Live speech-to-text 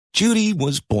Judy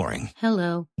was boring.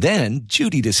 Hello. Then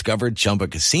Judy discovered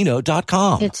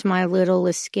ChumbaCasino.com. It's my little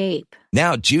escape.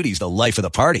 Now Judy's the life of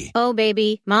the party. Oh,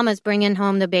 baby, mama's bringing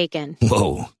home the bacon.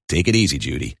 Whoa, take it easy,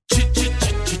 Judy.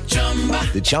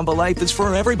 The Chumba life is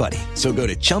for everybody. So go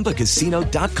to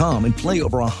ChumbaCasino.com and play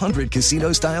over 100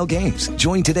 casino-style games.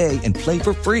 Join today and play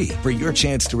for free for your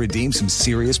chance to redeem some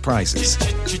serious prizes.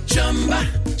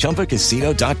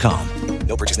 ChumbaCasino.com.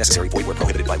 No purchase necessary. Void where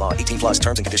prohibited by law. 18+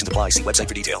 terms and conditions apply. See website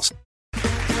for details.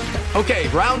 Okay,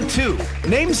 round two.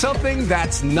 Name something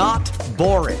that's not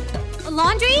boring. A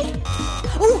laundry?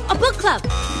 Ooh, a book club.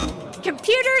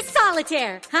 Computer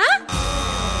solitaire, huh?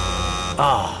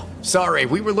 Ah, sorry,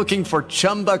 we were looking for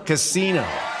Chumba Casino.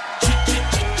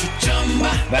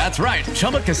 That's right,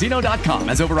 ChumbaCasino.com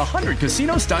has over 100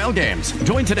 casino-style games.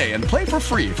 Join today and play for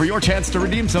free for your chance to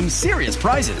redeem some serious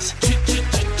prizes.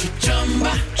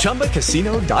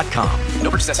 ChumbaCasino.com. No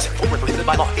purchase necessary. Void where prohibited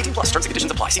by law. 18+ terms and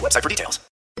conditions apply. See website for details.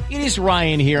 It is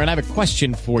Ryan here, and I have a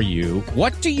question for you.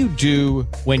 What do you do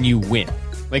when you win?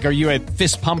 Like, are you a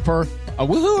fist pumper, a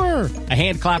woohooer, a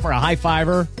hand clapper, a high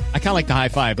fiver? I kind of like the high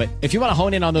five, but if you want to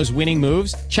hone in on those winning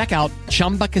moves, check out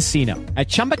Chumba Casino. At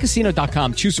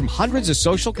ChumbaCasino.com, choose from hundreds of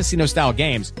social casino-style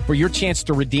games for your chance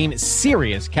to redeem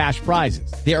serious cash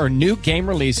prizes. There are new game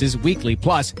releases weekly,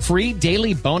 plus free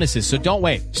daily bonuses, so don't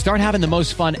wait. Start having the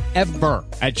most fun ever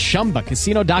at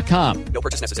ChumbaCasino.com. No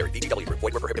purchase necessary. VGW. Void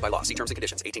where prohibited by law. See terms and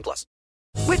conditions. 18+.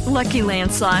 With Lucky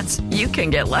Land Slots, you can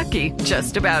get lucky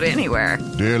just about anywhere.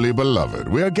 Dearly beloved,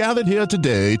 we are gathered here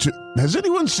today to... Has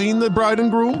anyone seen the bride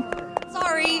and groom?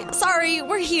 Sorry,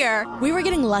 we're here. We were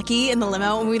getting lucky in the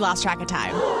limo and we lost track of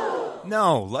time.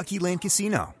 No, Lucky Land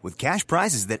Casino, with cash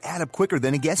prizes that add up quicker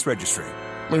than a guest registry.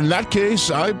 In that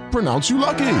case, I pronounce you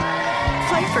lucky.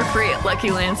 Play for free at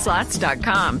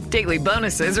LuckyLandSlots.com. Daily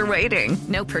bonuses are waiting.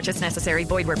 No purchase necessary.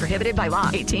 Void where prohibited by law.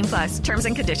 18+. Terms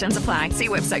and conditions apply. See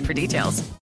website for details.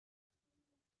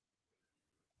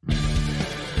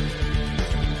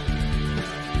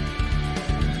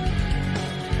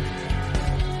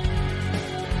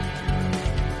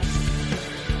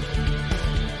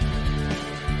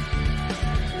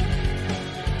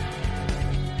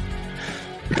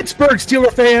 Pittsburgh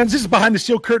Steelers fans, this is Behind the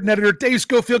Steel Curtain editor Dave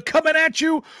Schofield coming at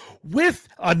you with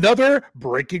another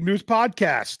breaking news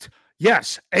podcast.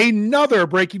 Yes, another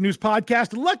breaking news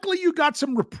podcast. Luckily, you got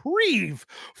some reprieve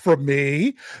from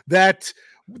me that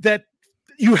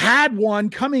you had one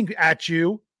coming at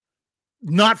you,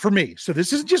 not for me. So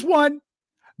this isn't just one,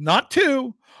 not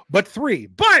two, but three.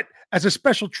 But as a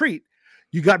special treat,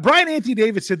 you got Brian Anthony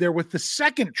Davidson there with the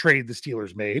second trade the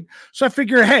Steelers made. So I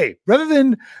figure, hey, rather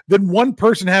than one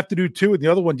person have to do two and the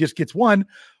other one just gets one,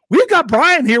 we've got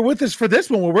Brian here with us for this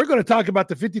one where we're going to talk about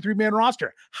the 53-man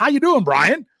roster. How you doing,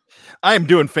 Brian? I am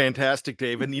doing fantastic,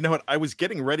 Dave. And you know what? I was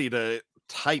getting ready to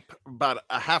type about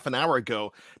a half an hour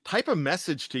ago, type a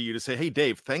message to you to say, hey,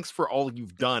 Dave, thanks for all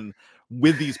you've done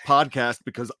with these podcasts,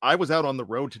 because I was out on the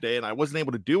road today and I wasn't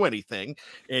able to do anything.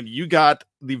 And you got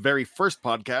the very first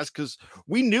podcast because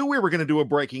we knew we were going to do a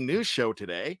breaking news show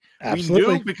today. Absolutely.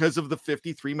 We knew because of the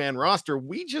 53-man roster.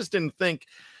 We just didn't think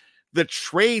the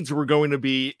trades were going to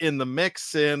be in the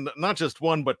mix, and not just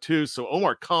one, but two. So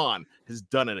Omar Khan has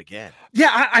done it again.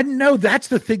 Yeah, I know that's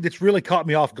the thing that's really caught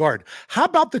me off guard. How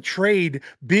about the trade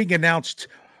being announced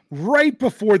right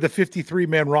before the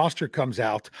 53-man roster comes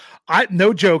out?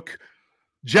 No joke.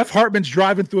 Jeff Hartman's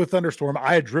driving through a thunderstorm.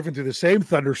 I had driven through the same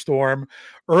thunderstorm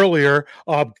earlier,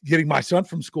 getting my son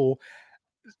from school,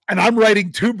 and I'm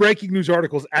writing two breaking news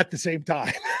articles at the same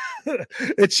time.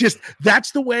 It's just,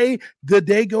 that's the way the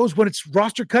day goes when it's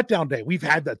roster cutdown day. We've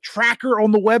had the tracker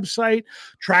on the website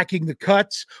tracking the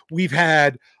cuts. We've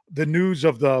had the news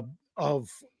of the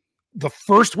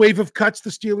first wave of cuts the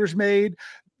Steelers made,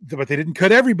 but they didn't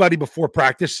cut everybody before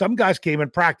practice. Some guys came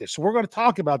in practice. So we're going to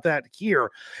talk about that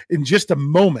here in just a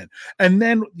moment. And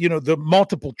then, the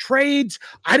multiple trades.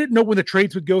 I didn't know when the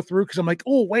trades would go through because I'm like,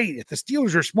 oh, wait, if the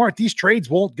Steelers are smart, these trades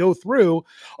won't go through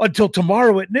until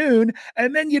tomorrow at noon.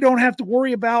 And then you don't have to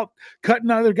worry about cutting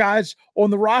other guys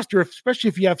on the roster, especially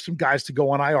if you have some guys to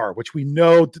go on IR, which we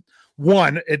know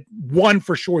one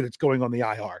for sure that's going on the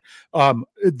IR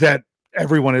that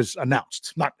everyone has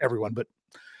announced. Not everyone, but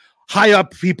high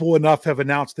up people enough have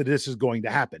announced that this is going to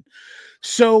happen.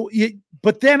 So,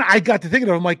 but then I got to thinking,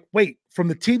 I'm like, wait, from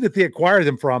the team that they acquired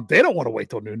them from, they don't want to wait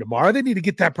till noon tomorrow. They need to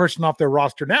get that person off their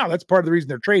roster now. That's part of the reason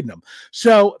they're trading them.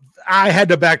 So I had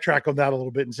to backtrack on that a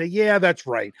little bit and say, yeah, that's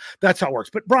right. That's how it works.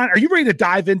 But Brian, are you ready to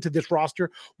dive into this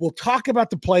roster? We'll talk about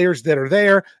the players that are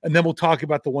there, and then we'll talk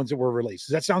about the ones that were released.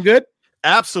 Does that sound good?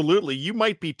 Absolutely. You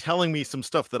might be telling me some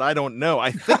stuff that I don't know.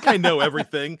 I think I know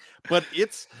everything, but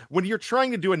it's when you're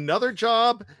trying to do another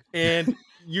job and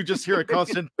you just hear a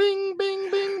constant bing, bing,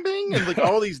 bing, bing, and like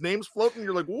all these names floating.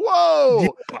 You're like,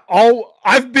 whoa. Yeah,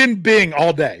 I've been Bing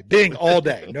all day. Bing all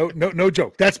day. No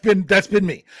joke. That's been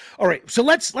me. All right. So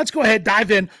let's go ahead, dive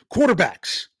in.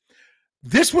 Quarterbacks.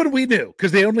 This one we knew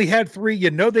because they only had 3. You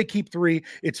know they keep 3.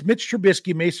 It's Mitch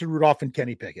Trubisky, Mason Rudolph, and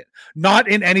Kenny Pickett. Not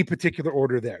in any particular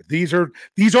order there. These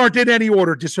aren't in any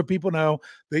order, just so people know.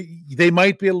 They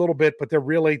might be a little bit, but they're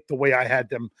really the way I had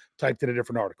them typed in a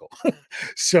different article.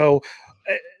 So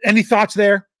any thoughts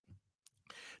there?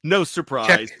 No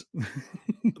surprise.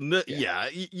 Yeah,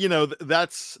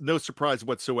 that's no surprise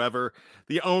whatsoever.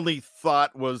 The only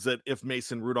thought was that if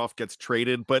Mason Rudolph gets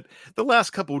traded, but the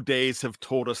last couple of days have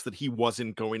told us that he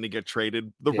wasn't going to get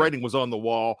traded. The writing was on the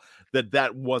wall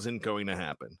that wasn't going to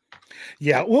happen.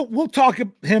 Yeah, we'll talk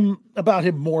about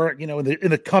him more,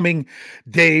 in the coming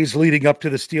days leading up to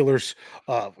the Steelers'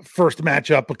 first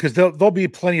matchup, because there'll be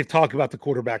plenty of talk about the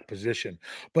quarterback position.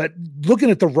 But looking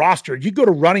at the roster, you go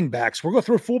to running backs. We're going to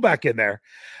throw fullback in there.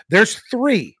 There's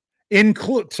 3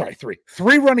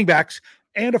 running backs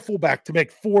and a fullback to make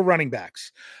 4 running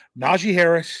backs. Najee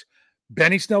Harris,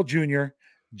 Benny Snell Jr.,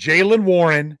 Jaylen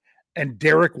Warren, and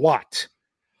Derek Watt.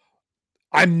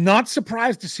 I'm not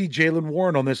surprised to see Jaylen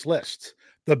Warren on this list.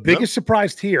 The biggest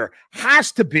surprise here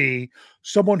has to be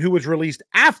someone who was released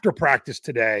after practice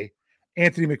today,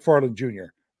 Anthony McFarland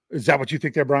Jr. Is that what you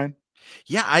think there, Brian?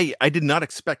 Yeah, I did not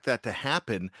expect that to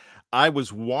happen. I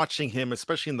was watching him,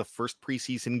 especially in the first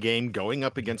preseason game, going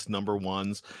up against number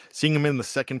ones, seeing him in the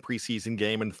second preseason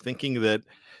game and thinking that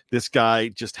this guy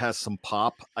just has some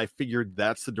pop. I figured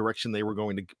that's the direction they were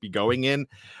going to be going in.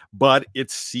 But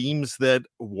it seems that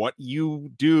what you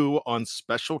do on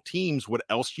special teams, what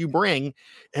else you bring,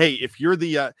 hey, if you're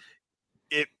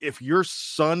if your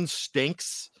son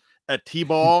stinks at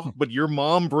T-ball, but your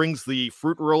mom brings the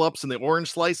fruit roll-ups and the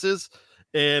orange slices,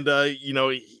 and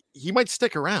he might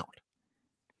stick around.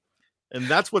 And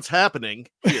that's what's happening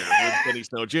here with Benny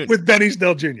Snell Jr. With Benny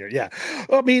Snell Jr., yeah.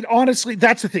 I mean, honestly,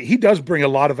 that's the thing. He does bring a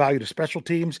lot of value to special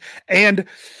teams. And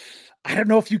I don't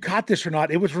know if you caught this or not.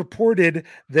 It was reported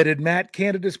that in Matt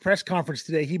Canada's press conference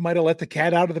today, he might have let the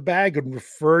cat out of the bag and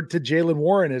referred to Jaylen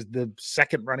Warren as the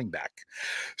second running back.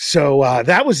 So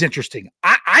that was interesting.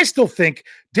 I still think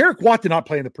Derek Watt did not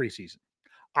play in the preseason.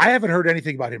 I haven't heard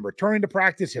anything about him returning to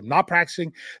practice, him not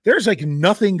practicing. There's like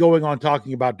nothing going on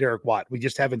talking about Derek Watt. We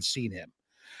just haven't seen him.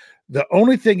 The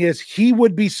only thing is he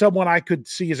would be someone I could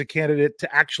see as a candidate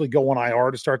to actually go on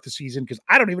IR to start the season because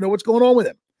I don't even know what's going on with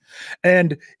him.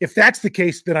 And if that's the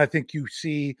case, then I think you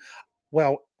see,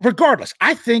 well, regardless,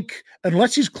 I think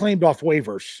unless he's claimed off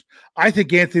waivers, I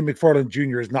think Anthony McFarland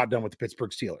Jr. is not done with the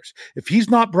Pittsburgh Steelers. If he's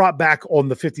not brought back on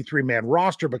the 53-man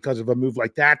roster because of a move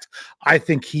like that, I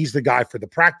think he's the guy for the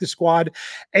practice squad.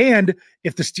 And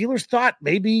if the Steelers thought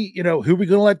maybe, who are we going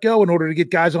to let go in order to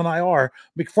get guys on IR,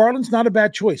 McFarland's not a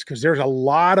bad choice because there's a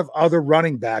lot of other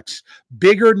running backs,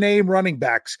 bigger name running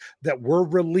backs that were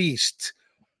released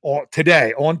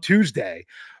today, on Tuesday,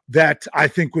 that I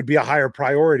think would be a higher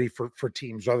priority for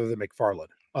teams other than McFarland.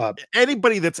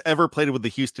 Anybody that's ever played with the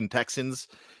Houston Texans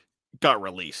got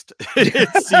released. It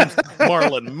seems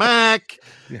Marlon Mack,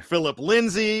 Philip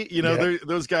Lindsay,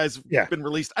 those guys have been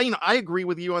released. I agree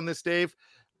with you on this, Dave.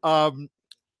 I'm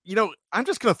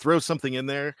just going to throw something in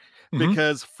there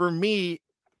because for me,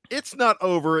 it's not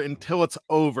over until it's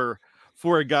over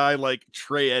for a guy like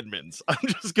Trey Edmonds. I'm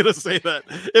just going to say that.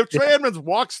 If Trey Edmonds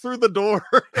walks through the door,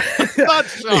 I'm not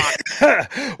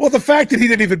shocked. Well, the fact that he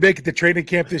didn't even make it to training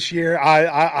camp this year,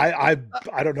 I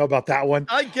don't know about that one.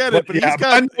 I get it, but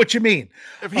I know what you mean.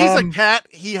 If he's a cat,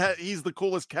 he's the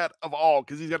coolest cat of all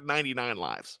because he's got 99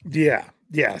 lives. Yeah.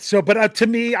 So, but to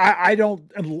me, I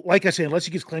don't, like I say, unless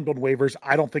he gets claimed on waivers,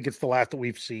 I don't think it's the last that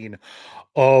we've seen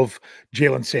of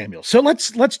Jaylen Samuels. So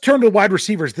let's turn to wide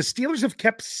receivers. The Steelers have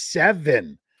kept 7.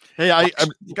 Hey, I'm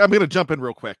going to jump in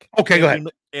real quick. Okay, go ahead.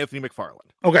 Anthony McFarland.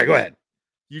 Okay, go ahead.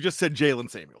 You just said Jaylen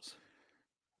Samuels.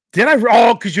 Did I?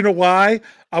 Oh, because you know why?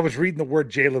 I was reading the word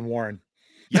Jaylen Warren.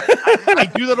 Yeah, I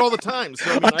do that all the time.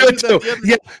 So I did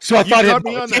that so I thought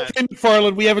Anthony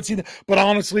McFarland, we haven't seen that. But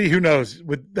honestly, who knows?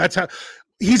 That's how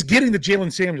he's getting the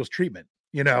Jaylen Samuels treatment.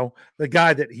 The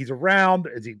guy that he's around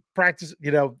as he practices.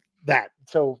 That.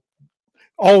 So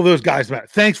all of those guys matter.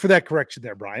 Thanks for that correction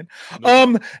there, Brian.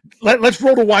 Let's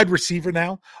roll to wide receiver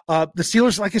now. The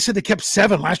Steelers, like I said, they kept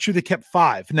 7 last year. They kept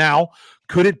 5. Now,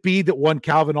 could it be that one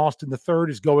Calvin Austin III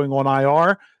is going on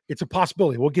IR? It's a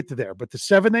possibility. We'll get to there. But the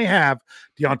 7 they have,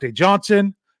 Deontay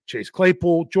Johnson, Chase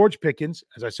Claypool, George Pickens,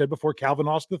 as I said before, Calvin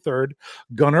Austin III,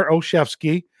 Gunnar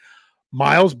Olszewski,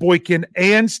 Miles Boykin,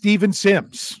 and Steven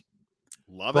Sims.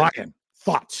 Love Brian, it.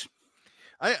 Thoughts?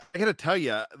 I got to tell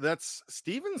you, that's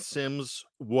Steven Sims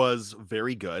was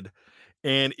very good,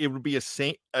 and it would be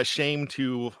a shame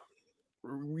to,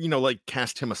 like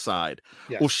cast him aside.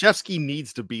 Yes. Olszewski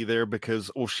needs to be there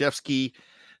because Olszewski,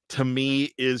 to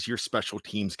me, is your special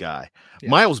teams guy. Yeah.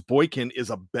 Miles Boykin is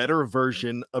a better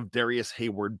version of Darius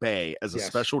Hayward-Bay as a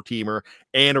special teamer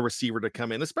and a receiver to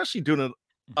come in, especially doing it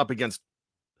up against,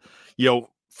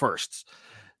 firsts.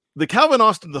 The Calvin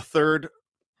Austin III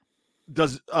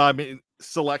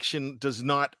selection does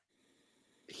not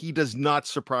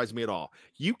surprise me at all.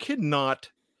 You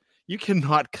cannot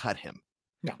cut him.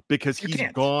 No, because he's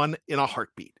gone in a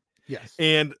heartbeat. Yes.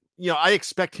 And I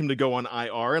expect him to go on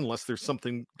IR unless there's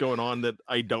something going on that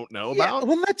I don't know about.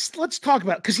 Well, let's talk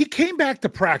about, because he came back to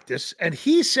practice and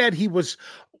he said he was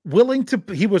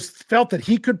felt that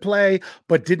he could play,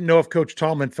 but didn't know if Coach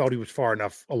Tomlin felt he was far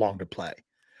enough along to play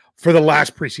for the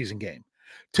last preseason game.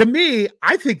 To me,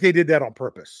 I think they did that on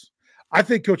purpose. I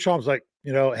think Coach Tomlin's like,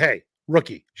 hey,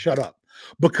 rookie, shut up.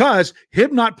 Because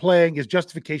him not playing is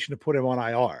justification to put him on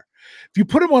IR. If you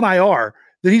put him on IR,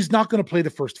 then he's not going to play the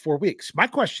first 4 weeks. My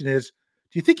question is,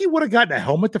 do you think he would have gotten a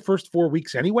helmet the first 4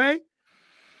 weeks anyway?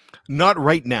 Not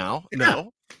right now,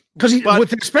 no. Because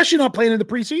especially not playing in the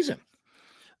preseason.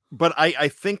 But I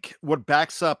think what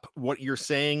backs up what you're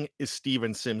saying is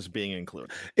Steven Sims being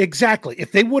included. Exactly.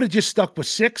 If they would have just stuck with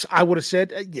 6, I would have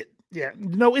said,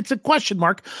 no, it's a question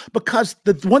mark, because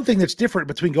the one thing that's different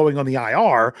between going on the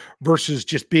IR versus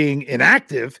just being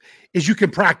inactive is you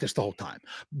can practice the whole time.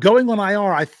 Going on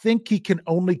IR, I think he can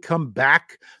only come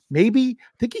back. Maybe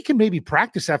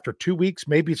practice after 2 weeks.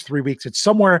 Maybe it's 3 weeks. It's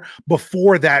somewhere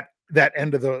before that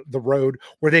end of the road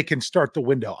where they can start the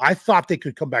window. I thought they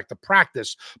could come back to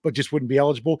practice, but just wouldn't be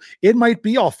eligible. It might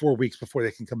be all 4 weeks before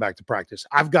they can come back to practice.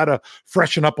 I've got to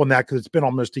freshen up on that because it's been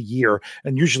almost a year,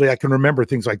 and usually I can remember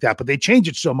things like that, but they change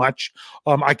it so much.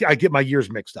 I get my years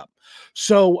mixed up.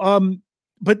 So,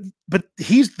 but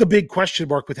he's the big question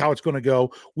mark with how it's going to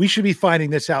go. We should be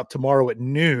finding this out tomorrow at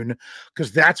noon,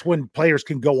 because that's when players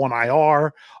can go on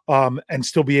IR and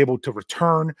still be able to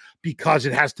return, because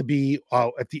it has to be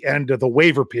at the end of the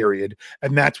waiver period.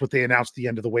 And that's what they announced the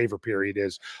end of the waiver period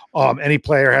is. Any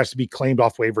player has to be claimed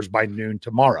off waivers by noon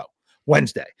tomorrow,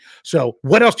 Wednesday. So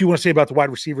what else do you want to say about the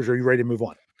wide receivers? Or are you ready to move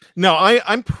on? No,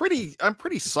 I'm pretty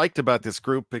psyched about this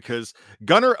group, because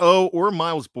Gunnar O or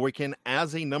Miles Boykin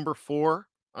as a number 4,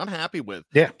 I'm happy with.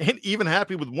 Yeah. And even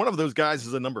happy with one of those guys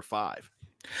as a number 5.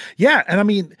 Yeah. And I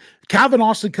mean, Calvin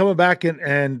Austin coming back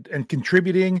and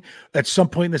contributing at some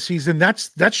point in the season,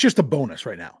 that's just a bonus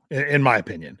right now, in my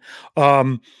opinion.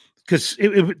 Because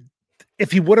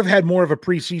if he would have had more of a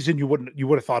preseason, you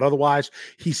would have thought otherwise.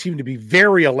 He seemed to be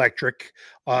very electric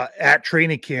at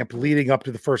training camp leading up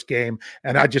to the first game.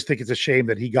 And I just think it's a shame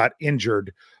that he got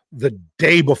injured the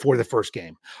day before the first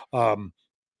game.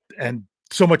 And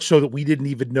so much so that we didn't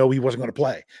even know he wasn't going to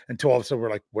play until all of a sudden we're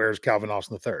like, where's Calvin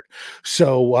Austin III?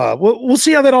 So we'll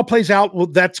see how that all plays out. Well,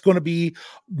 that's going to be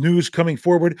news coming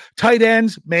forward. Tight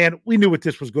ends, man, we knew what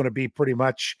this was going to be pretty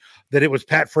much, that it was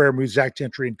Pat Freiermuth, Zach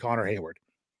Gentry, and Connor Hayward.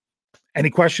 Any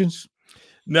questions?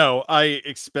 No, I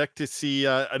expect to see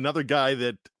another guy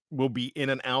that will be in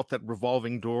and out that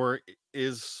revolving door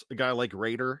is a guy like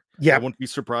Rader. Yeah. I wouldn't be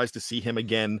surprised to see him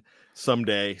again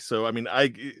someday. So, I mean,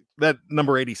 that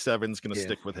number 87 is going to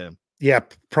stick with him. Yeah.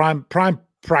 Prime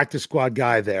practice squad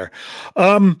guy there.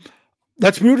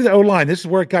 Let's move to the O-line. This is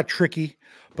where it got tricky,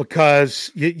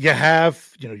 because you have,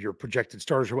 your projected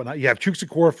starters or whatnot. You have Chuks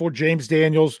Okorafor, James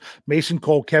Daniels, Mason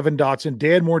Cole, Kevin Dotson,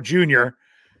 Dan Moore Jr.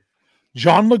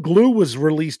 John LeGlue was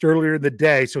released earlier in the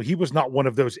day, so he was not one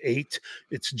of those 8.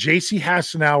 It's J.C.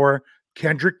 Hassenauer,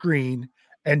 Kendrick Green,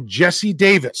 and Jesse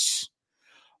Davis.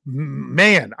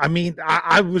 Man, I mean,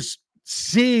 I was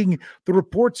seeing the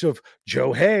reports of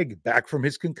Joe Haig back from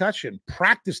his concussion,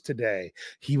 practice today.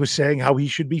 He was saying how he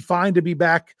should be fine to be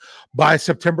back by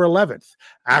September 11th.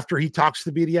 After he talks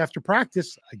to the media after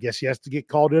practice, I guess he has to get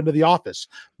called into the office.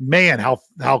 Man,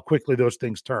 how quickly those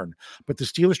things turn. But the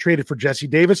Steelers traded for Jesse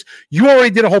Davis. You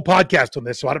already did a whole podcast on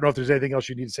this, so I don't know if there's anything else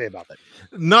you need to say about that.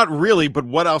 Not really, but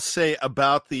what I'll say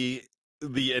about the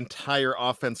entire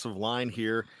offensive line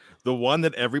here, the one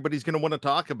that everybody's going to want to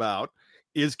talk about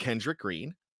is Kendrick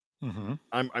Green. Mm-hmm.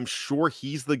 I'm sure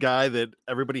he's the guy that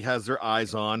everybody has their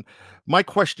eyes on. My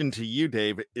question to you,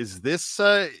 Dave, is this,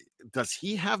 does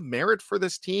he have merit for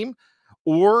this team,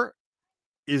 or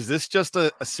is this just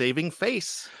a saving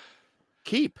face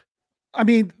keep? I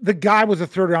mean, the guy was a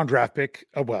 3rd-round draft pick.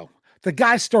 The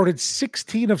guy started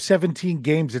 16 of 17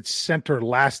 games at center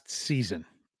last season.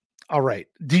 All right.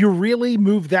 Do you really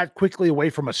move that quickly away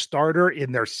from a starter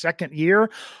in their second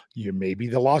year? You maybe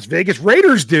the Las Vegas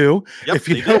Raiders do, if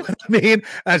you know what I mean,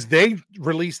 as they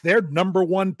release their number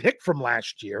one pick from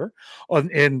last year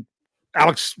in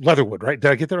Alex Leatherwood, right?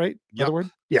 Did I get that right? Yep. Leatherwood?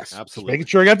 Yes. Absolutely. Just making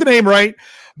sure I got the name right,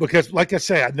 because like I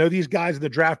say, I know these guys in the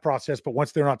draft process, but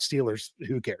once they're not Steelers,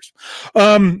 who cares?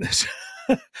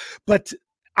 But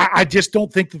I just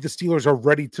don't think that the Steelers are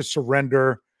ready to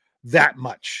surrender that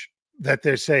much, that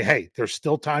they say, hey, there's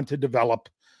still time to develop.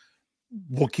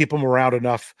 We'll keep him around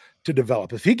enough to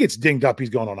develop. If he gets dinged up, he's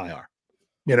going on IR,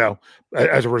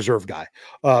 as a reserve guy.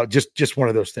 Just one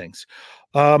of those things.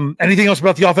 Anything else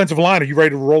about the offensive line? Are you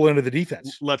ready to roll into the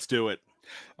defense? Let's do it.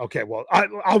 Okay, well,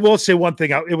 I will say one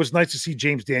thing. It was nice to see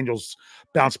James Daniels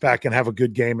bounce back and have a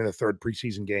good game in the third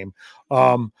preseason game.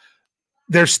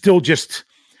 There's still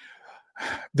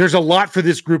there's a lot for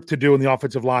this group to do in the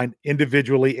offensive line,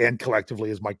 individually and collectively,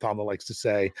 as Mike Tomlin likes to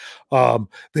say.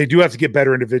 They do have to get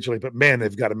better individually, but man,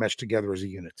 they've got to mesh together as a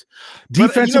unit.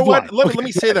 Defensive line. Let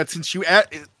me say that since you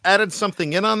added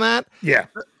something in on that. Yeah.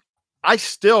 I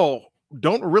still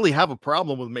don't really have a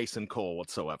problem with Mason Cole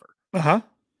whatsoever. Uh-huh.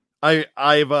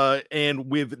 And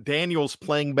with Daniels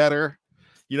playing better,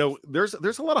 there's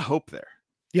a lot of hope there.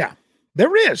 Yeah.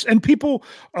 There is. And people,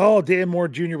 Dan Moore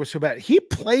Jr. was so bad. He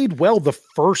played well the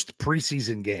first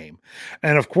preseason game.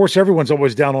 And of course, everyone's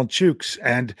always down on Chooks.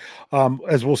 And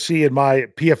as we'll see in my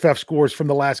PFF scores from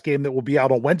the last game that will be out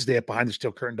on Wednesday at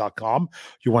BehindTheSteelCurtain.com,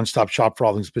 your one-stop shop for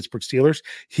all things Pittsburgh Steelers,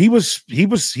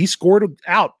 he scored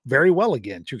out very well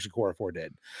again. Chooks Okorafor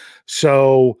did.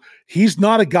 So he's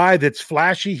not a guy that's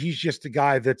flashy. He's just a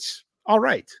guy that's all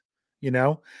right,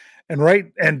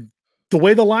 and the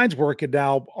way the line's working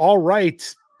now, all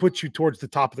right, puts you towards the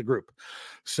top of the group.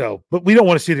 So, but we don't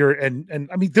want to sit here and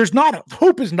I mean,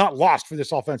 hope is not lost for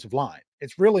this offensive line.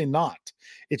 It's really not.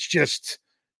 It's just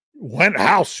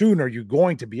how soon are you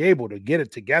going to be able to get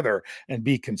it together and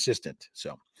be consistent?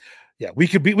 So, yeah, we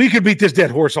could beat this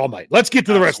dead horse all night. Let's get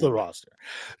to the rest of the roster.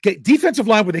 Okay, defensive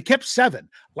line, where they kept 7.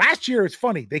 Last year, it's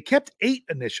funny. They kept 8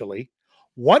 initially.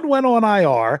 1 went on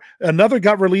IR. Another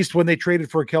got released when they traded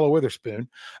for Ahkello Witherspoon,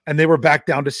 and they were back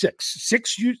down to 6.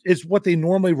 6 is what they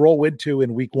normally roll into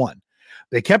in week 1.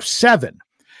 They kept 7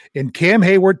 in Cam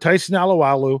Hayward, Tyson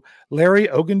Alualu, Larry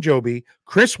Ogunjobi,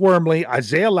 Chris Wormley,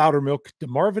 Isaiah Loudermilk,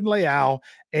 DeMarvin Leal,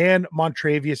 and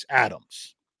Montravius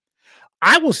Adams.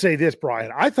 I will say this,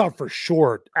 Brian. I thought for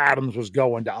sure Adams was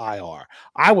going to IR.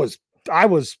 I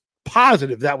was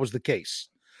positive that was the case.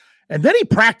 And then he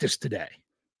practiced today.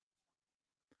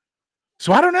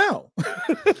 So I don't know.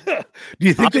 Do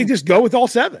you think they just go with all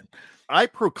 7? I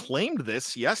proclaimed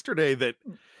this yesterday that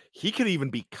he could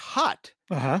even be cut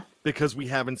because we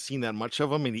haven't seen that much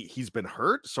of him, and he's been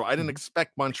hurt. So I didn't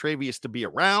expect Montravius to be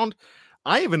around.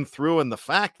 I even threw in the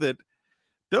fact that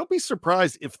don't be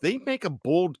surprised if they make a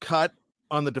bold cut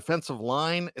on the defensive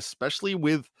line, especially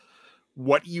with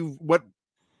what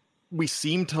we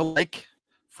seem to like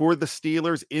for the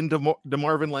Steelers in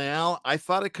DeMarvin Leal. I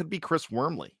thought it could be Chris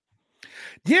Wormley.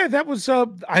 Yeah, that was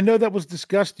I know that was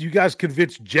discussed. You guys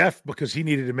convinced Jeff because he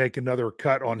needed to make another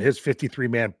cut on his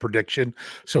 53-man prediction.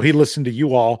 So he listened to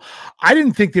you all. I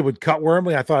didn't think they would cut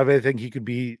Wormley. I thought if anything, he could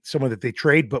be someone that they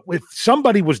trade. But if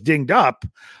somebody was dinged up,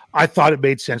 I thought it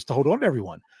made sense to hold on to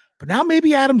everyone. But now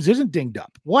maybe Adams isn't dinged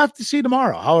up. We'll have to see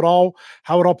tomorrow how it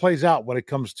all plays out when it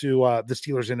comes to the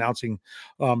Steelers announcing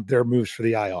their moves for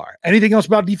the IR. Anything else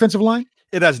about defensive line?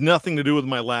 It has nothing to do with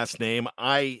my last name.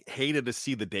 I hated to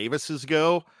see the Davises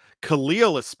go.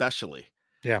 Khalil especially.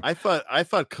 Yeah. I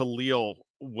thought Khalil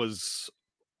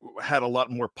had a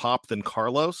lot more pop than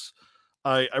Carlos.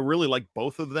 I really like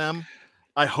both of them.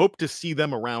 I hope to see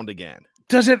them around again.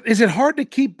 Is it hard to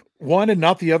keep one and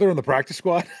not the other in the practice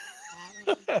squad?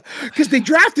 Because they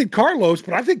drafted Carlos,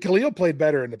 but I think Khalil played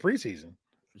better in the preseason.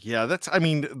 Yeah,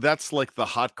 that's like the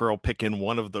hot girl picking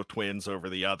one of the twins over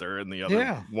the other, and the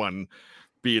other one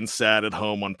being sad at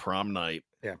home on prom night.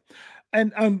 Yeah.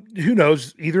 And who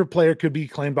knows? Either player could be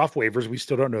claimed off waivers. We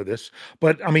still don't know this.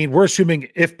 But, I mean, we're assuming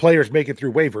if players make it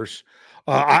through waivers,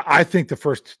 I think the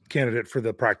first candidate for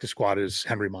the practice squad is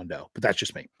Henry Mondo. But that's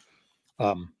just me.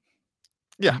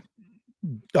 Yeah.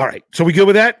 All right. So we good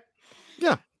with that?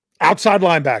 Yeah. Outside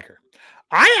linebacker.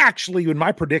 I actually, in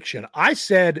my prediction, I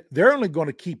said they're only going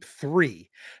to keep 3,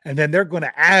 and then they're going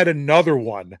to add another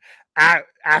one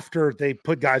after they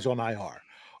put guys on IR.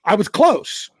 I was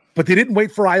close, but they didn't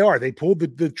wait for IR. They pulled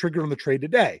the trigger on the trade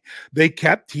today. They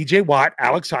kept TJ Watt,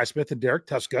 Alex Highsmith, and Derek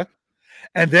Tuska,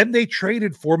 and then they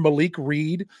traded for Malik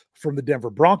Reed from the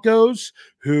Denver Broncos,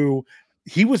 who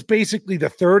he was basically the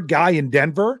third guy in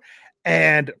Denver,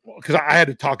 And because I had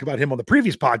to talk about him on the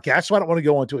previous podcast, so I don't want to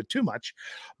go into it too much,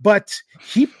 but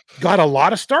he got a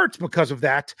lot of starts because of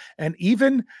that, and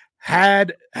even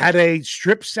had a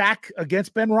strip sack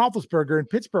against Ben Roethlisberger in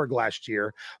Pittsburgh last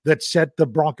year that set the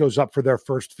Broncos up for their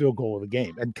first field goal of the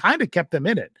game and kind of kept them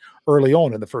in it early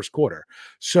on in the first quarter.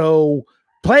 So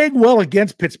playing well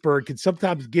against Pittsburgh can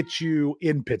sometimes get you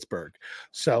in Pittsburgh.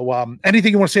 So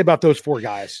anything you want to say about those four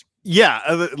guys?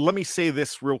 Yeah, let me say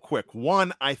this real quick.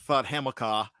 One, I thought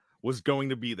Hamilcar was going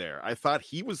to be there. I thought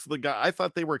he was the guy. I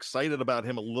thought they were excited about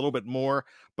him a little bit more,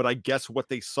 but I guess what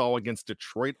they saw against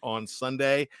Detroit on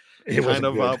Sunday kind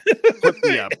of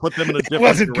put them in a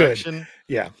different direction. Good.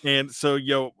 Yeah. And so,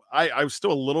 I was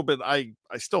still a little bit, I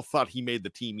still thought he made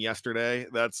the team yesterday.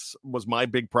 Was my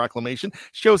big proclamation.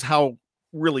 Shows how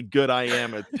really good I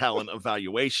am at talent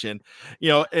evaluation,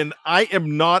 and I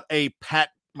am not a pat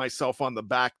myself on the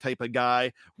back type of guy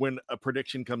when a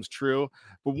prediction comes true.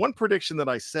 But one prediction that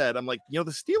I said, I'm like, the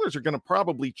Steelers are going to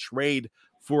probably trade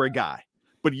for a guy,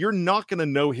 but you're not going to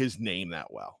know his name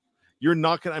that well. You're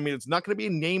not going to, it's not going to be a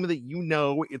name that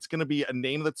it's going to be a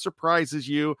name that surprises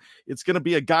you. It's going to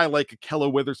be a guy like Ahkello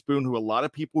Witherspoon, who a lot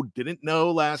of people didn't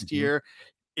know last year.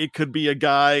 It could be a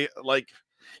guy like,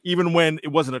 even when it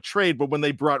wasn't a trade, but when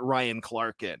they brought Ryan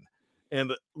Clark in, and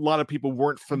a lot of people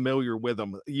weren't familiar with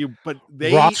him. But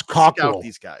they Ross Cockrell,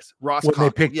 these guys.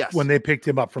 When they picked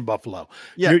him up from Buffalo.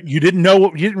 Yeah. You didn't know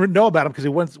about him because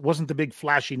it wasn't the big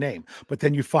flashy name, but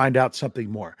then you find out something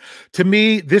more. To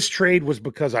me, this trade was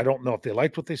because I don't know if they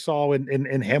liked what they saw in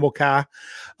Hamilcar.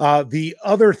 The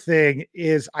other thing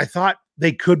is I thought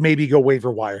they could maybe go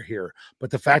waiver wire here,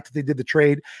 but the fact that they did the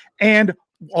trade and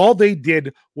all they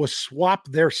did was swap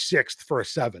their 6th for a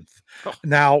 7th. Oh.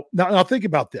 Now think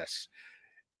about this.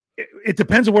 It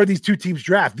depends on where these two teams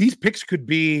draft. These picks could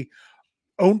be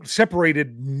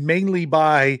separated mainly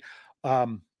by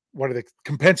what are the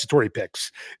compensatory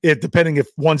picks, depending if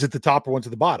one's at the top or one's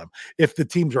at the bottom. If the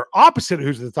teams are opposite,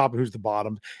 who's at the top and who's the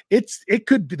bottom, they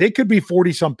could be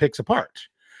 40 some picks apart.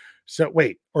 So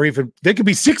or even they could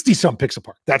be 60 some picks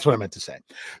apart. That's what I meant to say.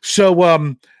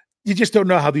 So you just don't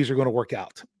know how these are going to work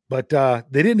out. But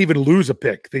they didn't even lose a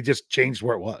pick. They just changed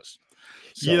where it was.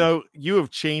 So. You have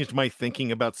changed my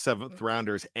thinking about 7th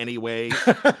rounders anyway.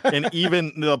 And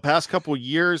even the past couple of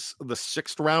years, the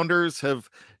 6th rounders have,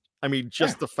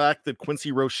 the fact that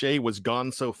Quincy Roche was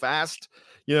gone so fast,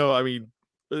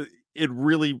 it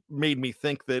really made me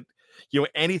think that,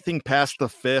 anything past the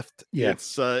 5th,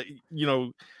 it's,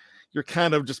 you're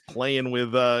kind of just playing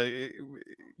with,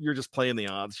 you're just playing the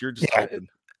odds. You're just hoping.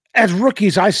 As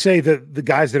rookies, I say that the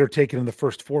guys that are taken in the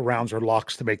first 4 rounds are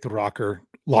locks to make the roster.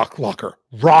 Locks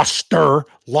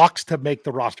to make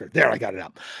the roster. There, I got it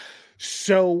out.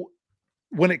 So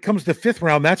when it comes to 5th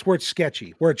round, that's where it's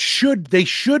sketchy. Where they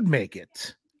should make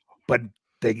it, but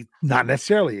they not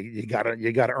necessarily. You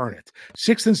gotta earn it.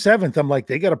 6th and 7th, I'm like,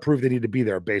 they got to prove they need to be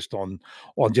there based on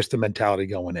just the mentality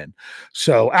going in.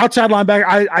 So outside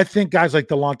linebacker, I think guys like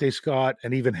Delonte Scott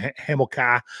and even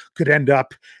Hamilcar could end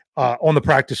up on the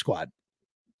practice squad.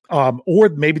 Or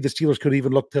maybe the Steelers could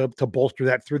even look to bolster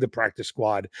that through the practice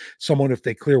squad. Someone, if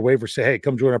they clear waiver, say, hey,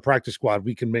 come join our practice squad.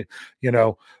 We can make,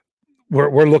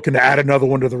 we're looking to add another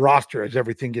one to the roster as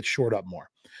everything gets shored up more.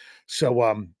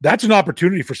 So that's an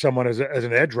opportunity for someone as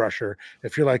an edge rusher.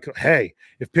 If you're like, hey,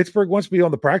 if Pittsburgh wants me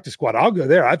on the practice squad, I'll go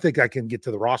there. I think I can get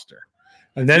to the roster.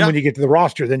 And then when you get to the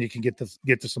roster, then you can get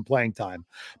to some playing time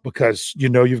because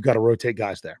you've got to rotate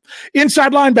guys there.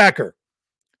 Inside linebacker.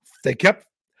 They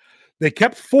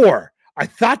kept 4. I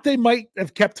thought they might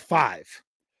have kept 5.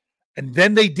 And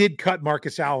then they did cut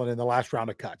Marcus Allen in the last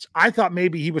round of cuts. I thought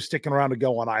maybe he was sticking around to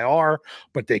go on IR,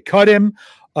 but they cut him.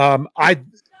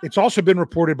 It's also been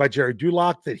reported by Jerry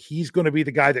Dulac that he's going to be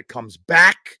the guy that comes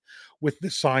back with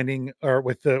the signing or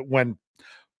when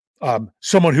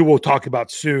someone who we'll talk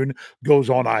about soon goes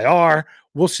on IR.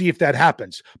 We'll see if that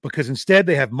happens because instead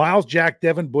they have Miles Jack,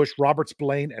 Devin Bush, Robert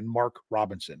Spillane, and Mark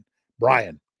Robinson.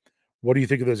 Brian, what do you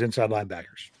think of those inside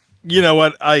linebackers? You know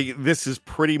what? This is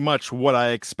pretty much what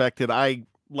I expected.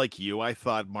 Like you, I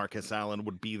thought Marcus Allen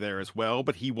would be there as well,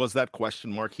 but he was that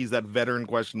question mark. He's that veteran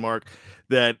question mark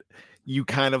that you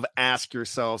kind of ask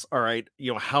yourselves, all right,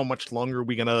 how much longer are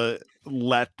we going to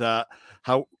let,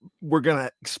 how we're going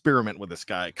to experiment with this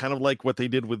guy? Kind of like what they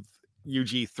did with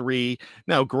UG3.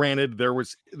 Now, granted, there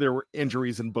were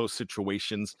injuries in both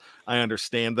situations. I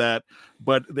understand that,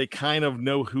 but they kind of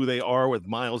know who they are with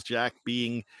Miles Jack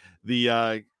being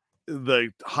the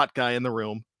hot guy in the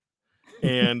room.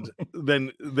 And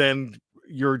then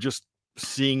you're just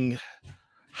seeing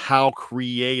how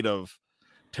creative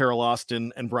Terrell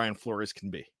Austin and Brian Flores can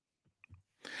be.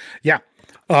 Yeah.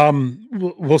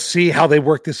 We'll see how they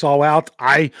work this all out.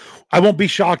 I won't be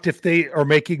shocked if they are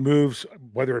making moves,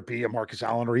 whether it be a Marcus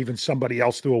Allen or even somebody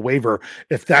else through a waiver,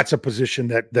 if that's a position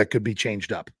that could be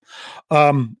changed up.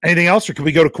 Anything else, or can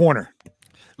we go to corner?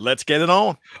 Let's get it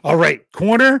on. All right,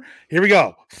 corner. Here we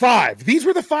go. 5. These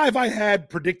were the 5 I had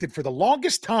predicted for the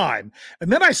longest time.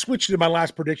 And then I switched to my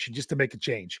last prediction just to make a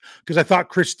change because I thought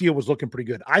Chris Steele was looking pretty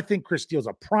good. I think Chris Steele is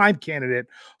a prime candidate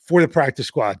for the practice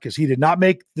squad because he did not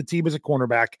make the team as a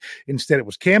cornerback. Instead, it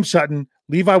was Cam Sutton,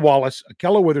 Levi Wallace,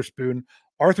 Ahkello Witherspoon,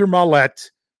 Arthur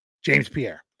Maulet, James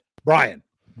Pierre. Brian,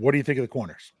 what do you think of the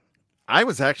corners? I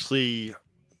was actually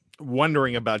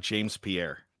wondering about James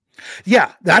Pierre.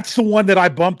 Yeah, that's the one that I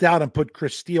bumped out and put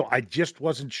Chris Steele. I just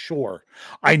wasn't sure.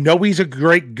 I know he's a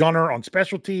great gunner on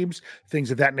special teams,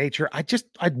 things of that nature. I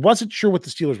wasn't sure what the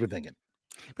Steelers were thinking.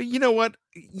 But you know what?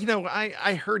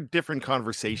 I heard different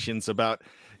conversations about,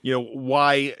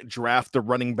 why draft the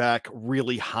running back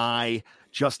really high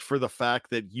just for the fact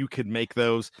that you could make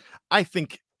those. I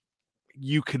think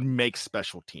you can make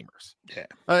special teamers. Yeah.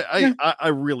 I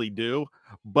really do.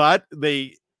 But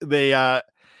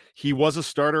he was a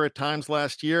starter at times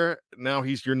last year. Now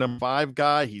he's your number 5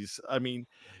 guy.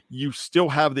 You still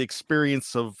have the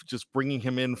experience of just bringing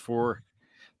him in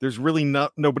there's really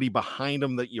nobody behind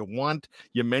him that you want.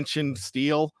 You mentioned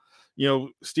Steele.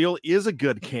 Steele is a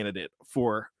good candidate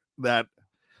for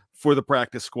the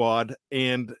practice squad.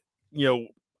 And,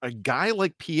 a guy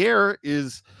like Pierre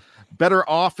is better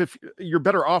off if you're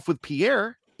better off with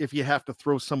Pierre if you have to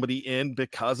throw somebody in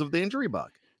because of the injury bug.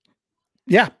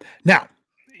 Yeah. Now,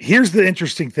 here's the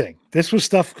interesting thing. This was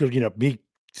stuff, me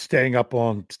staying up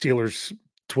on Steelers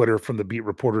Twitter from the beat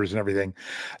reporters and everything,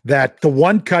 that the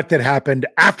one cut that happened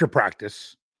after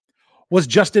practice was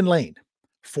Justin Lane,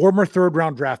 former 3rd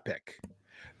round draft pick,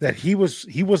 that he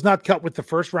was not cut with the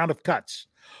first round of cuts,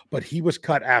 but he was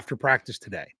cut after practice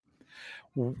today.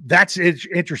 That's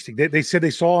interesting. They said they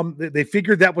saw him. They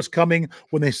figured that was coming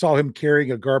when they saw him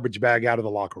carrying a garbage bag out of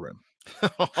the locker room.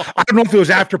 I don't know if it was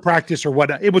after practice or what.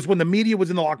 It was when the media was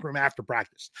in the locker room after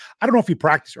practice. I don't know if he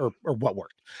practiced or what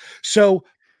worked. So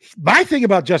my thing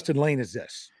about Justin Lane is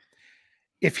this.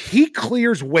 If he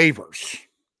clears waivers,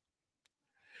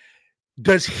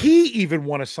 does he even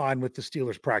want to sign with the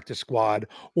Steelers practice squad,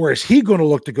 or is he going to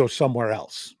look to go somewhere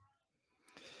else?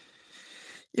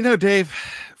 Dave,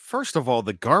 first of all,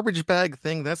 the garbage bag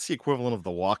thing, that's the equivalent of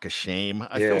the walk of shame.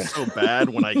 I feel so bad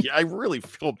when I really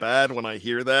feel bad when I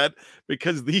hear that,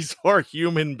 because these are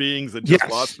human beings that just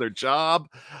lost their job.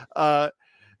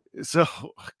 So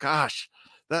gosh,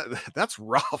 that's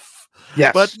rough.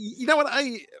 Yes. But you know what?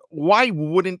 Why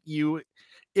wouldn't you,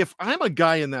 if I'm a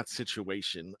guy in that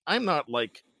situation, I'm not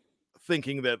like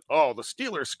thinking that, oh, the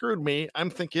Steelers screwed me. I'm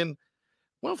thinking,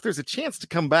 well, if there's a chance to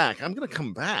come back, I'm going to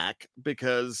come back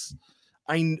because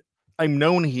I'm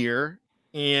known here.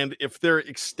 And if they're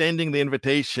extending the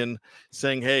invitation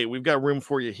saying, hey, we've got room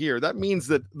for you here, that means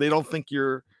that they don't think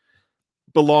you're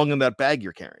belong in that bag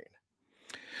you're carrying.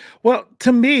 Well,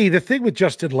 to me, the thing with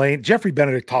Justin Lane, Jeffrey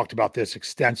Benedict talked about this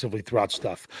extensively throughout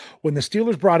stuff. When the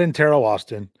Steelers brought in Terrell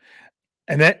Austin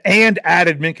and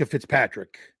added Minkah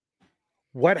Fitzpatrick,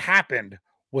 what happened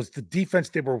was the defense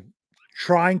they were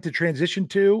trying to transition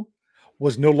to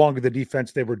was no longer the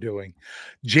defense they were doing.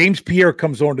 James Pierre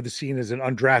comes onto the scene as an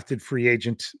undrafted free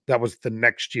agent. That was the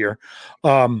next year,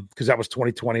 because that was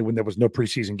 2020 when there was no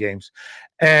preseason games.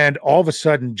 And all of a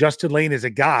sudden, Justin Lane is a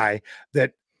guy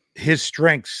that his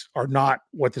strengths are not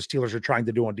what the Steelers are trying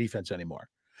to do on defense anymore.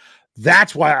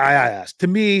 That's why I asked. To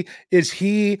me, is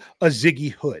he a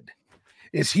Ziggy Hood?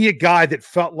 Is he a guy that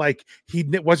felt like he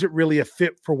wasn't really a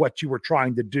fit for what you were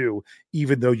trying to do,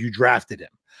 even though you drafted him?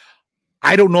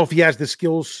 I don't know if he has the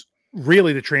skills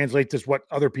really to translate to what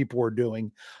other people are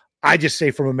doing. I just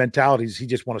say from a mentality, he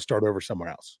just want to start over somewhere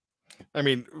else. I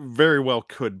mean, very well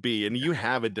could be. And you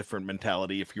have a different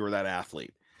mentality if you're that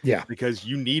athlete. Yeah. Because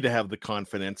you need to have the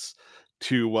confidence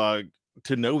to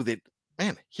know that,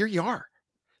 man, here you are,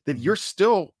 that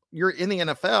you're in the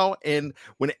NFL, and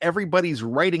when everybody's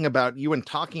writing about you and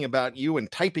talking about you and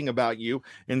typing about you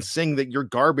and saying that you're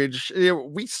garbage.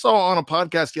 We saw on a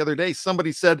podcast the other day,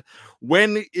 somebody said,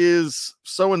 when is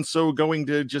so-and-so going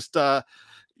to just,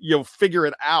 figure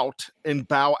it out and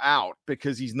bow out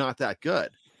because he's not that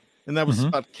good? And that was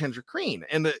about Kendrick Green.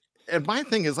 And my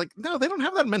thing is like, no, they don't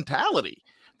have that mentality.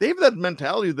 They have that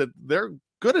mentality that they're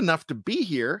good enough to be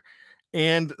here,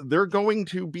 and they're going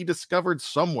to be discovered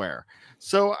somewhere.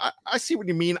 So I see what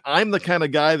you mean. I'm the kind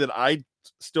of guy that I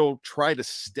still try to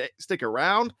stick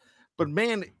around. But,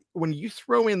 man, when you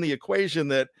throw in the equation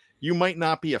that you might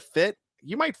not be a fit,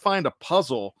 you might find a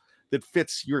puzzle that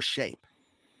fits your shape.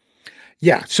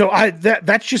 Yeah, so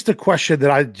that's just a question that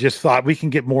I just thought we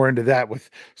can get more into that with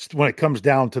when it comes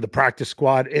down to the practice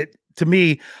squad. It to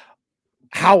me,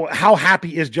 how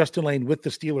happy is Justin Layne with the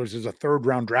Steelers as a 3rd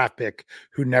round draft pick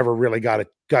who never really got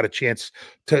a chance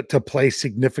to play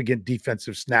significant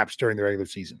defensive snaps during the regular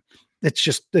season? It's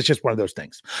just one of those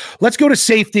things. Let's go to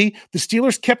safety. The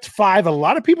Steelers kept 5. A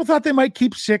lot of people thought they might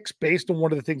keep 6 based on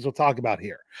one of the things we'll talk about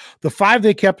here. The 5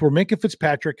 they kept were Minkah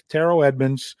Fitzpatrick, Terrell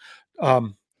Edmonds.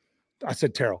 I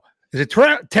said Terrell. Is it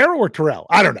Terrell or Terrell?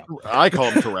 I don't know. I call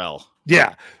him Terrell.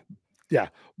 Yeah.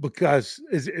 Because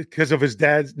of his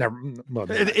dad's. Never.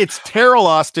 It's Terrell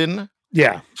Austin.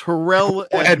 Yeah. Terrell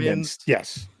Edmonds.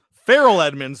 Yes. Farrell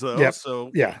Edmonds though. Yep.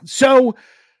 So yeah. So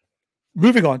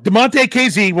moving on. DeMonte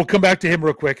KZ. We'll come back to him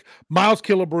real quick. Miles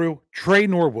Killebrew, Trey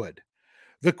Norwood.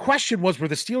 The question was, were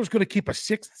the Steelers going to keep a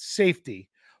 6th safety?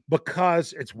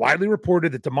 Because it's widely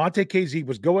reported that DeMonte KZ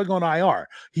was going on IR.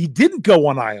 He didn't go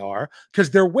on IR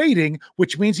because they're waiting,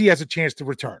 which means he has a chance to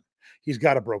return. He's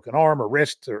got a broken arm or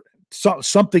wrist or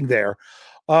something there.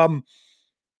 Some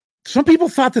people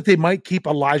thought that they might keep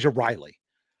Elijah Riley.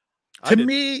 To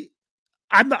me,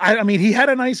 I mean, he had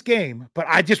a nice game, but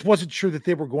I just wasn't sure that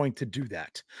they were going to do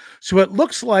that. So it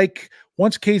looks like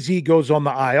once KZ goes on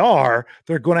the IR,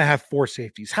 they're going to have 4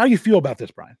 safeties. How do you feel about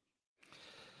this, Brian?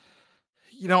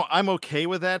 I'm okay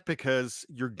with that because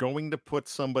you're going to put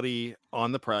somebody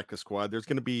on the practice squad. There's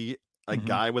going to be a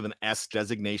guy with an S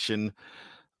designation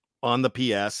on the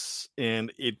PS,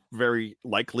 and it very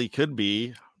likely could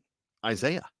be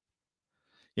Isaiah.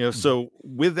 So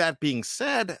with that being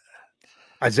said,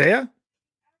 Isaiah?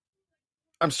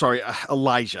 I'm sorry,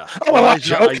 Elijah. Oh,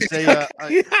 Elijah. Okay. Isaiah.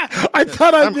 I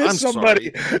thought I missed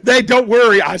somebody. They don't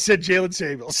worry. I said Jalen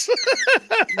Samuels.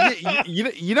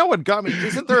 you know what got me?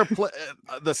 Isn't there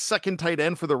the second tight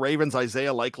end for the Ravens,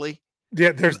 Isaiah Likely?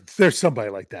 Yeah, there's somebody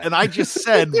like that. And I just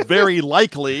said very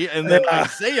likely, and then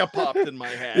Isaiah popped in my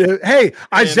head. Yeah. Hey,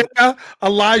 Isaiah,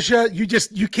 Elijah,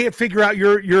 you can't figure out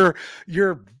your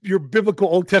biblical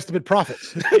Old Testament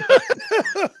prophets.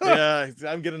 Yeah,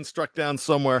 I'm getting struck down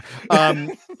somewhere.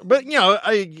 But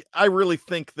I really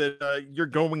think that you're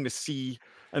going to see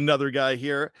another guy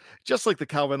here, just like the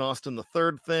Calvin Austin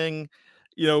III thing.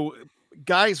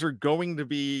 Guys are going to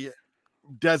be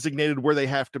designated where they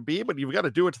have to be, but you've got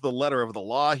to do it to the letter of the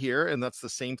law here, and that's the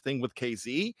same thing with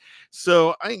KZ.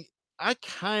 So I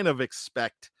kind of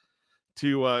expect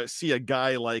to see a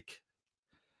guy like,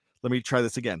 let me try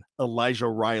this again, Elijah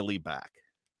Riley back.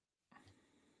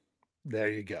 There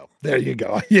you go.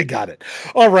 You got it.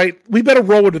 All right. We better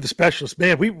roll into the specialist.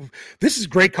 Man, this is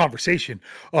great conversation.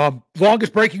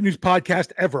 Longest breaking news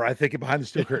podcast ever, I think, Behind the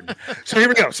Steel Curtain. So here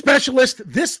we go. Specialist.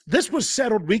 This was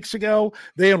settled weeks ago.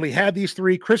 They only had these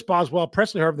 3: Chris Boswell,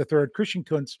 Presley Harvin III, Christian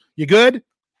Kuntz. You good?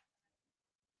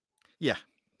 Yeah.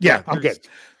 Yeah, I'm good.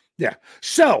 Yeah.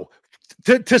 So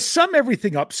to sum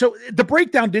everything up, so the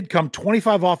breakdown did come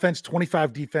 25 offense,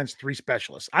 25 defense, 3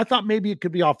 specialists. I thought maybe it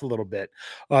could be off a little bit,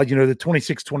 the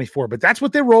 26-24, but that's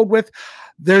what they rolled with.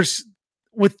 There's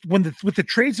with the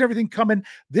trades and everything coming,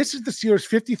 this is the Steelers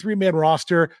 53-man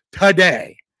roster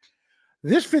today.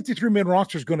 This 53-man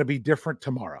roster is going to be different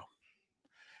tomorrow.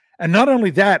 And not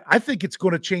only that, I think it's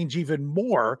going to change even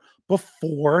more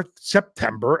before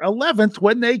September 11th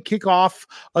when they kick off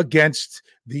against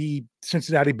the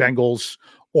Cincinnati Bengals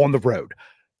on the road.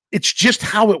 It's just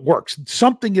how it works.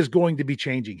 Something is going to be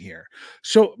changing here.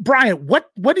 So, Brian,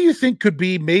 what do you think could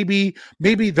be maybe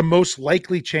the most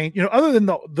likely change? Other than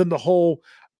the whole,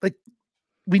 like,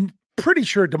 we pretty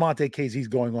sure DeMonte KZ is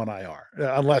going on IR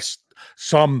unless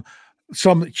some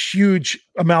huge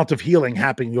amount of healing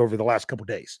happening over the last couple of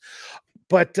days.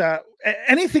 But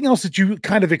anything else that you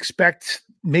kind of expect,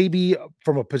 maybe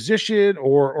from a position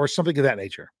or something of that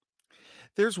nature?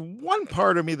 There's one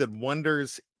part of me that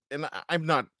wonders, and I'm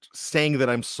not saying that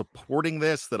I'm supporting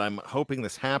this, that I'm hoping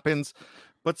this happens,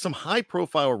 but some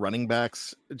high-profile running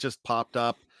backs just popped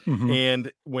up. Mm-hmm.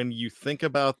 And when you think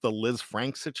about the Liz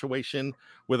Frank situation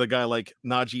with a guy like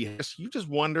Najee Harris, you just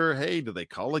wonder, hey, do they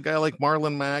call a guy like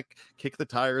Marlon Mack, kick the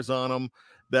tires on him?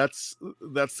 That's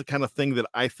the kind of thing that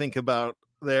I think about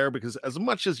there, because as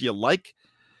much as you like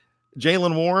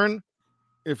Jaylen Warren,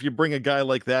 if you bring a guy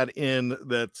like that in,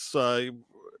 that's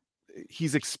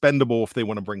he's expendable if they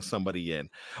want to bring somebody in.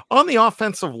 On the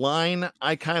offensive line,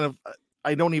 I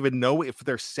don't even know if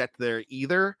they're set there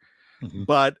either. Mm-hmm.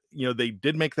 But, they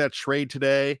did make that trade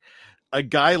today. A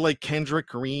guy like Kendrick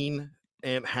Green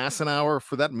and Hassenauer,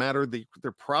 for that matter,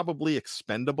 they're probably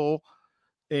expendable.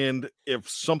 And if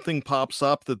something pops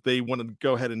up that they want to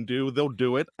go ahead and do, they'll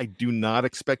do it. I do not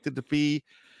expect it to be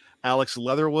Alex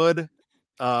Leatherwood.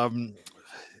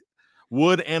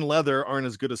 wood and leather aren't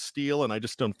as good as steel, and I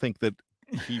just don't think that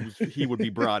he would be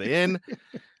brought in.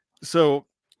 So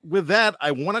with that,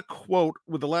 I want to quote,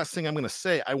 with the last thing I'm going to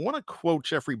say, I want to quote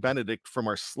Jeffrey Benedict from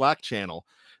our Slack channel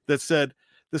that said,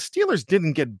 the Steelers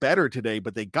didn't get better today,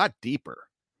 but they got deeper.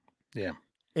 Yeah.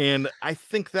 And I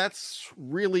think that's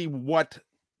really what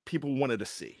people wanted to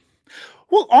see.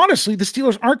 Well, honestly, the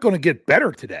Steelers aren't going to get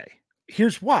better today.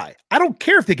 Here's why. I don't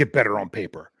care if they get better on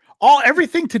paper.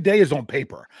 Everything today is on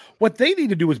paper. What they need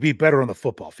to do is be better on the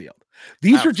football field.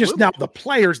 These are just now the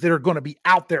players that are going to be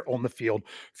out there on the field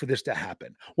for this to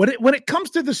happen. When it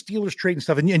comes to the Steelers trade and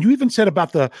stuff, and you even said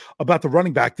about the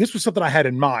running back, this was something I had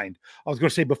in mind. I was going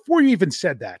to say before you even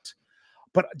said that,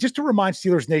 but just to remind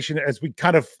Steelers Nation as we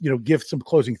kind of give some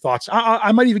closing thoughts,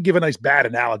 I might even give a nice bad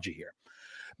analogy here.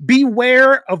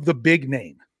 Beware of the big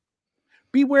name.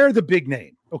 Beware of the big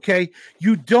name. Okay,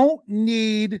 you don't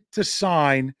need to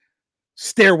sign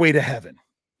Stairway to Heaven,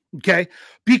 okay?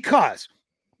 Because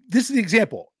this is the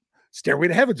example. Stairway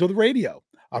to Heaven's on the radio.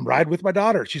 I'm riding with my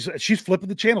daughter. She's flipping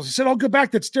the channels. She said, I'll go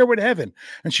back to Stairway to Heaven.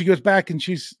 And she goes back and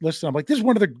she's listening. I'm like, this is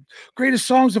one of the greatest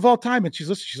songs of all time. And she's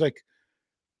listening. She's like,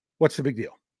 what's the big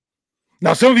deal?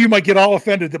 Now, some of you might get all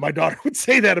offended that my daughter would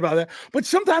say that about that, but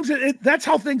sometimes that's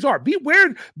how things are.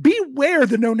 Beware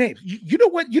the no names. You know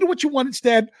what you want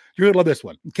instead? You're going to love this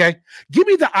one, okay? Give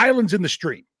me the Islands in the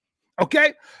Stream.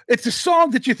 Okay, it's a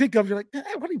song that you think of. You're like,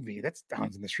 what do you mean? That's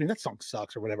Islands in the Stream. That song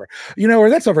sucks or whatever, or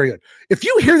that's not very good. If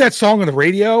you hear that song on the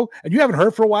radio and you haven't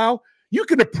heard for a while, you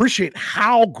can appreciate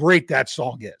how great that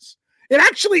song is. It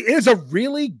actually is a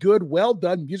really good, well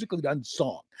done, musically done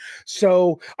song.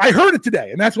 So I heard it today,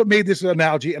 and that's what made this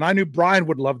analogy. And I knew Brian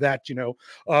would love that.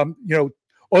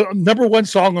 Number one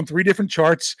song on 3 different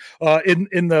charts in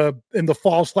the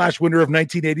fall/winter of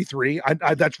 1983.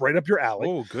 That's right up your alley.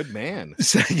 Oh, good man.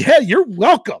 So, yeah, you're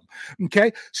welcome.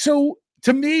 Okay, so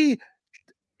to me,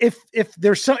 if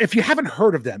you haven't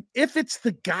heard of them, if it's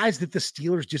the guys that the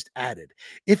Steelers just added,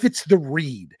 if it's the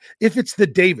Reed, if it's the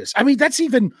Davis, I mean, that's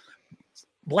even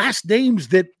last names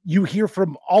that you hear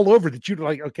from all over that you're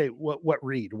like, okay, what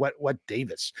Reed, what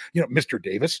Davis, Mr.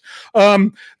 Davis,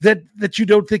 that you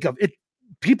don't think of it.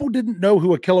 People didn't know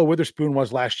who Ahkello Witherspoon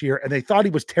was last year, and they thought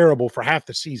he was terrible for half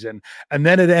the season, and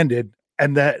then it ended,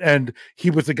 and he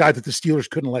was the guy that the Steelers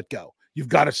couldn't let go. You've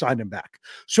got to sign him back.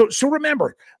 So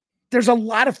remember, there's a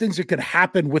lot of things that could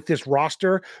happen with this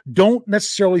roster. Don't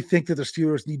necessarily think that the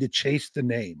Steelers need to chase the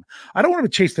name. I don't want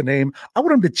them to chase the name. I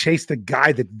want them to chase the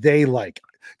guy that they like.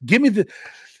 Give me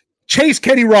chase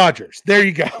Kenny Rogers. There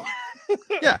you go.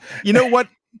 Yeah. You know what?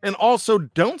 And also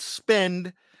don't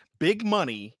spend big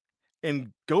money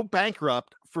and go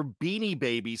bankrupt for Beanie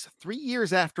Babies 3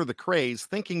 years after the craze,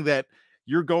 thinking that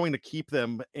you're going to keep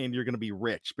them and you're going to be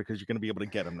rich because you're going to be able to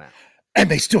get them now. And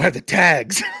they still have the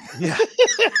tags. Yeah.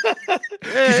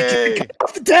 Hey.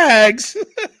 Off the tags.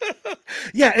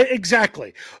 Yeah,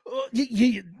 exactly.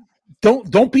 You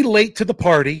don't be late to the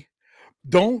party.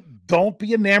 Don't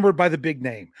be enamored by the big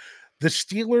name. The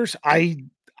Steelers, I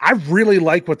really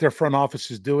like what their front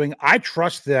office is doing. I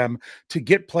trust them to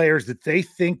get players that they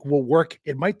think will work.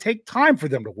 It might take time for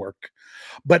them to work,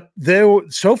 but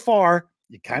so far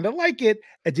you kind of like it,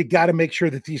 and you got to make sure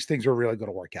that these things are really going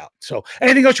to work out. So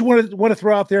anything else you want to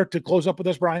throw out there to close up with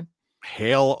us, Brian?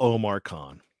 Hail Omar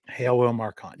Khan. Hail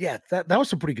Omar Khan. Yeah, that was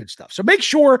some pretty good stuff. So make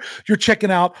sure you're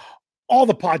checking out all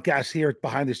the podcasts here at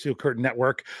Behind the Steel Curtain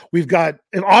Network. We've got,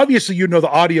 and obviously, the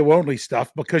audio only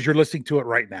stuff because you're listening to it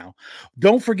right now.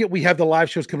 Don't forget, we have the live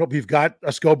shows coming up. We've got a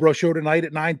Scobro show tonight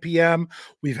at 9 p.m.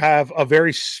 We have a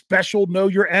very special Know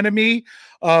Your Enemy,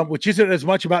 which isn't as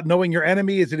much about knowing your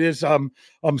enemy as it is some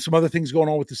other things going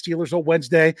on with the Steelers on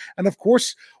Wednesday. And of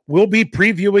course, we'll be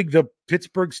previewing the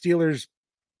Pittsburgh Steelers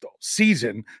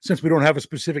season since we don't have a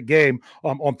specific game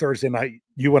on Thursday night,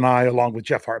 you and I, along with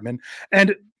Jeff Hartman.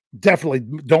 And definitely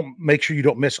make sure you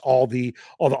don't miss all the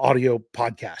audio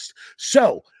podcasts.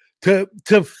 So to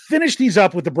finish these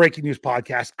up with the breaking news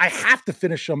podcast, I have to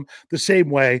finish them the same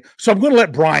way. So I'm going to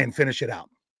let Brian finish it out.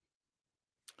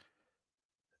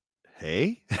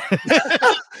 Hey,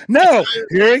 no,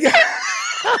 here we go.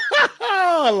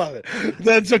 Oh, I love it.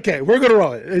 That's okay. We're going to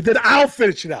roll it. Then I'll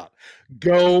finish it out.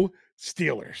 Go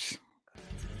Steelers.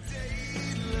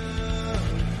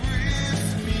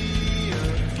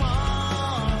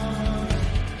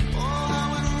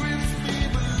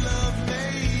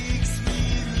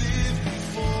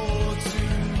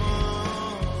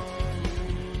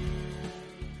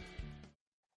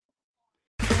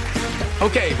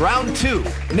 Okay, round 2.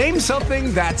 Name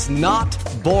something that's not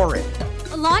boring.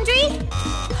 A laundry?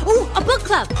 Ooh, a book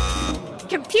club.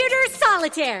 Computer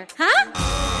solitaire, huh?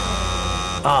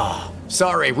 Ah,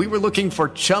 Sorry, we were looking for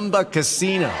Chumba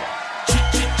Casino.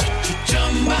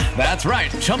 That's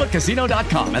right.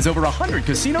 ChumbaCasino.com has over 100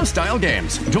 casino-style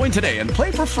games. Join today and play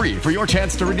for free for your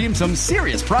chance to redeem some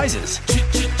serious prizes.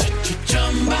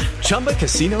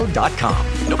 ChumbaCasino.com.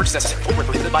 No purchase necessary. Void where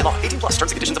prohibited by law. 18 plus.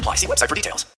 Terms and conditions apply. See website for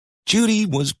details. Judy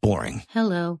was boring.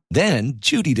 Hello. Then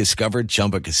Judy discovered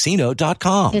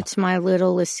ChumbaCasino.com. It's my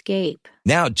little escape.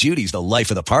 Now Judy's the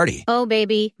life of the party. Oh,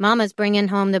 baby, mama's bringing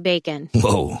home the bacon.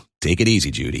 Whoa, take it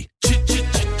easy, Judy.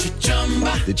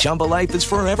 The Chumba life is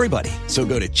for everybody. So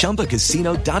go to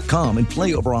ChumbaCasino.com and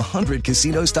play over 100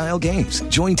 casino-style games.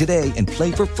 Join today and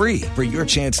play for free for your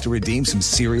chance to redeem some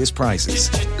serious prizes.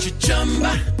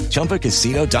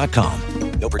 ChumbaCasino.com.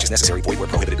 No purchase necessary. Void where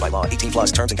prohibited by law. 18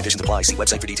 plus. Terms and conditions apply. See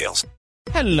website for details.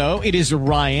 Hello, it is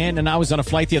Ryan, and I was on a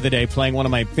flight the other day playing one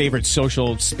of my favorite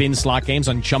social spin slot games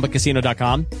on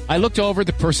ChumbaCasino.com. I looked over at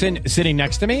the person sitting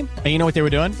next to me, and you know what they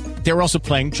were doing? They were also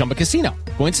playing Chumba Casino.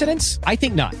 Coincidence? I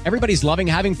think not. Everybody's loving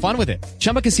having fun with it.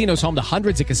 Chumba Casino is home to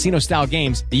hundreds of casino-style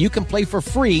games that you can play for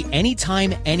free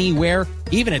anytime, anywhere,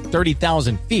 even at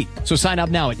 30,000 feet. So sign up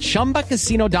now at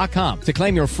ChumbaCasino.com to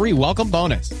claim your free welcome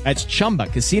bonus. That's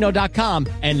ChumbaCasino.com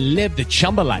and live the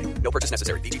Chumba life. No purchase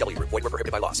necessary. VGW. Void where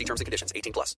prohibited by law. See terms and conditions.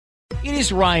 18 plus. It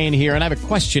is Ryan here, and I have a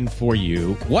question for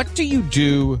you. What do you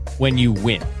do when you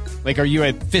win? Like, are you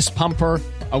a fist pumper,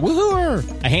 a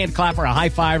woohooer, a hand clapper, a high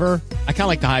fiver? I kind of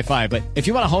like the high five, but if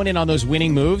you want to hone in on those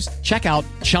winning moves, check out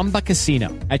Chumba Casino.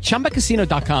 At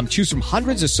ChumbaCasino.com, choose from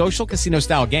hundreds of social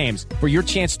casino-style games for your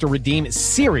chance to redeem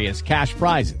serious cash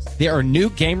prizes. There are new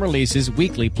game releases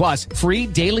weekly, plus free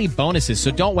daily bonuses, so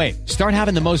don't wait. Start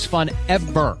having the most fun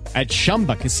ever at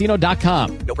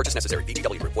ChumbaCasino.com. No purchase necessary.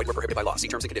 VGW. Void where prohibited by law. See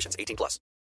terms and conditions. 18 plus.